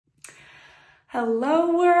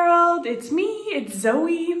Hello world, it's me, it's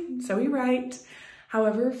Zoe Wright.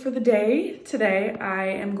 However, for the day today, I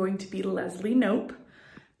am going to be Leslie Nope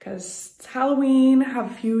because it's Halloween, I have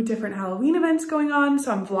a few different Halloween events going on,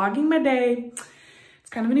 so I'm vlogging my day. It's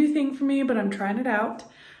kind of a new thing for me, but I'm trying it out.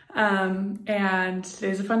 And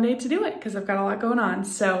today's a fun day to do it because I've got a lot going on.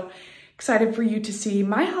 So excited for you to see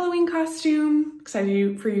my Halloween costume,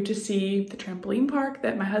 excited for you to see the trampoline park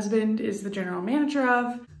that my husband is the general manager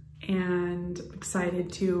of, and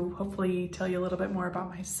excited to hopefully tell you a little bit more about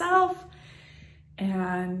myself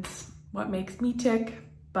and what makes me tick.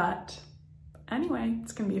 But anyway,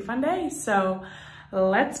 it's gonna be a fun day, so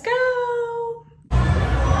let's go.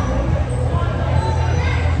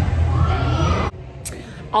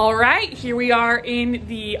 All right, here we are in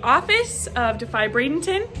the office of Defy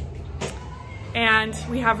Bradenton, and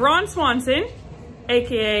we have Ron Swanson,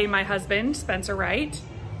 AKA my husband, Spencer Wright.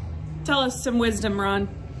 Tell us some wisdom, Ron.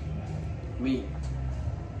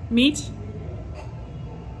 Meat?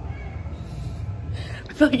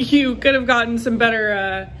 I feel like you could have gotten some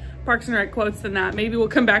better Parks and Rec quotes than that. Maybe we'll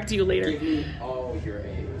come back to you later. Give me all your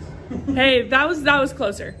A's. Hey, that was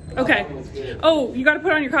closer. Okay. Oh, you got to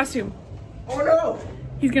put on your costume. Oh no!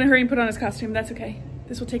 He's gonna hurry and put on his costume. That's okay.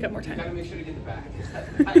 This will take up more time. You gotta make sure to get the back.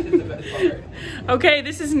 That is the best part. Okay,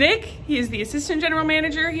 this is Nick. He is the assistant general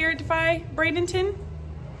manager here at Defy Bradenton.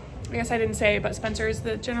 I guess I didn't say, but Spencer is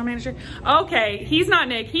the general manager. Okay, he's not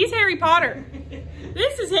Nick. He's Harry Potter.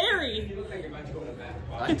 This is Harry. You look like you're about to go to bed.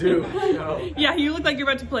 I do. No. Yeah, you look like you're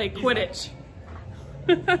about to play Quidditch.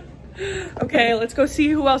 Okay, let's go see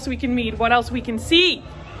who else we can meet. What else we can see.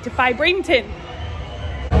 Defy Bradenton.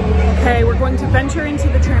 Okay, we're going to venture into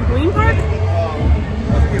the trampoline park.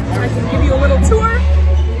 I can give you a little tour.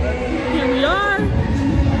 Here we are.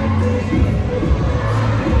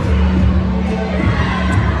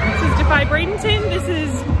 Defy Bradenton. This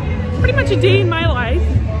is pretty much a day in my life.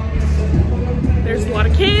 There's a lot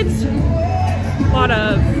of kids, a lot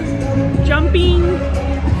of jumping,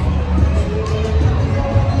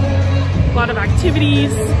 a lot of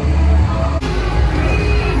activities.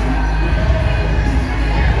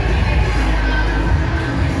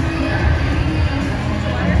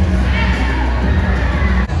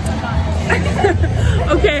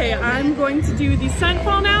 Okay, I'm going to do the stunt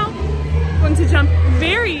fall now. I'm going to jump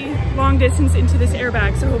very long distance into this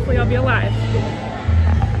airbag, so hopefully I'll be alive.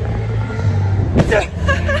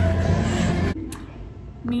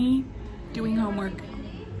 Me doing homework.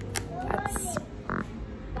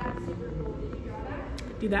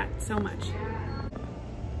 Do that so much.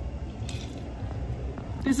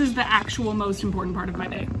 This is the actual most important part of my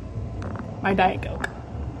day. My Diet Coke.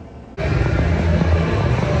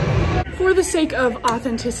 For the sake of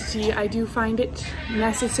authenticity, I do find it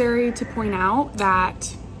necessary to point out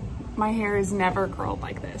that my hair is never curled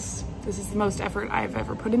like this. This is the most effort I've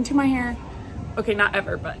ever put into my hair. Okay, not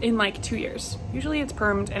ever, but in like 2 years. Usually it's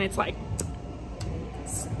permed and it's like,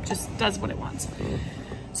 just does what it wants.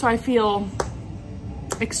 So I feel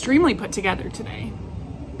extremely put together today,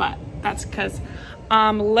 but that's because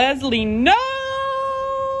I'm Leslie Nope.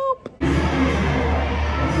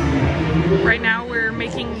 Right now we're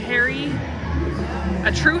making Harry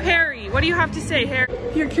a true Harry. What do you have to say, Harry?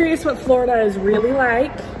 If you're curious what Florida is really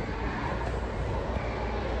like,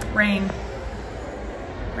 rain.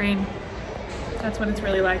 Rain. That's what it's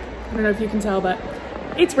really like. I don't know if you can tell, but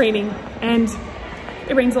it's raining, and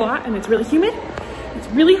it rains a lot, and it's really humid. It's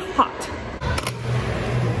really hot.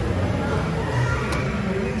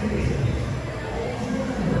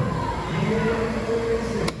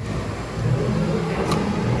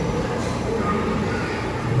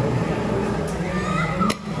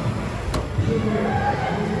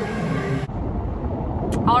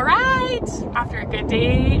 All right, after a good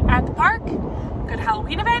day at the park, good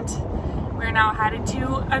Halloween event, we're now headed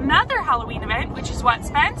to another Halloween event, which is what,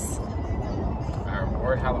 Spence? Our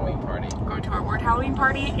ward Halloween party. Going to our ward Halloween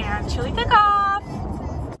party and chili cook-off.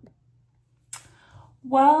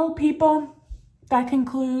 Well, people, that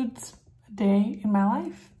concludes a day in my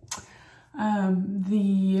life.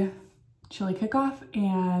 The chili cook-off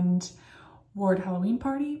and ward Halloween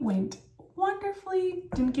party went wonderfully.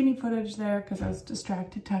 Didn't get any footage there because I was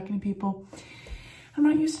distracted talking to people. I'm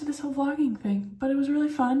not used to this whole vlogging thing, but it was really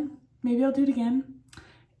fun. Maybe I'll do it again.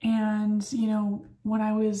 And you know, when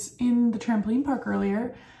I was in the trampoline park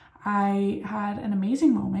earlier, I had an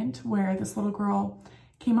amazing moment where this little girl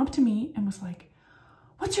came up to me and was like,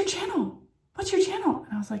 "What's your channel? What's your channel?"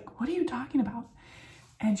 And I was like, "What are you talking about?"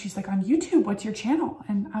 And she's like, "On YouTube, what's your channel?"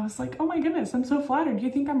 And I was like, "Oh my goodness, I'm so flattered. Do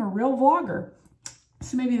you think I'm a real vlogger?"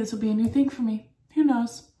 So maybe this will be a new thing for me. Who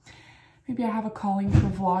knows? Maybe I have a calling for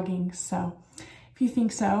vlogging. So if you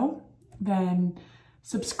think so, then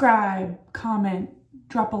subscribe, comment,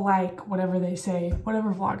 drop a like, whatever they say,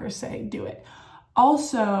 whatever vloggers say, do it.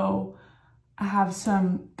 Also, I have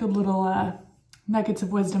some good little nuggets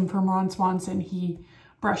of wisdom from Ron Swanson. He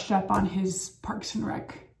brushed up on his Parks and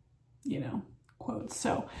Rec, quotes.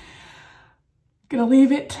 So, gonna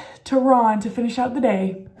leave it to Ron to finish out the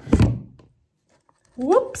day.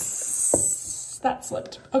 Whoops, that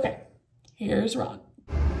slipped. Okay, here's Ron.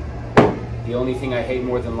 The only thing I hate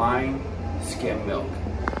more than lying, skim milk.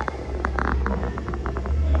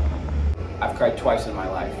 I've cried twice in my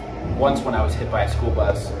life. Once when I was hit by a school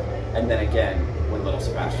bus, and then again when little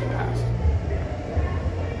Sebastian passed.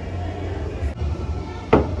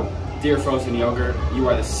 Dear frozen yogurt, you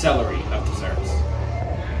are the celery of desserts.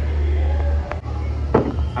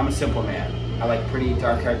 I'm a simple man. I like pretty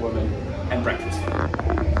dark-haired women and breakfast food.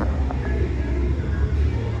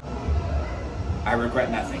 I regret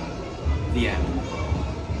nothing. The end.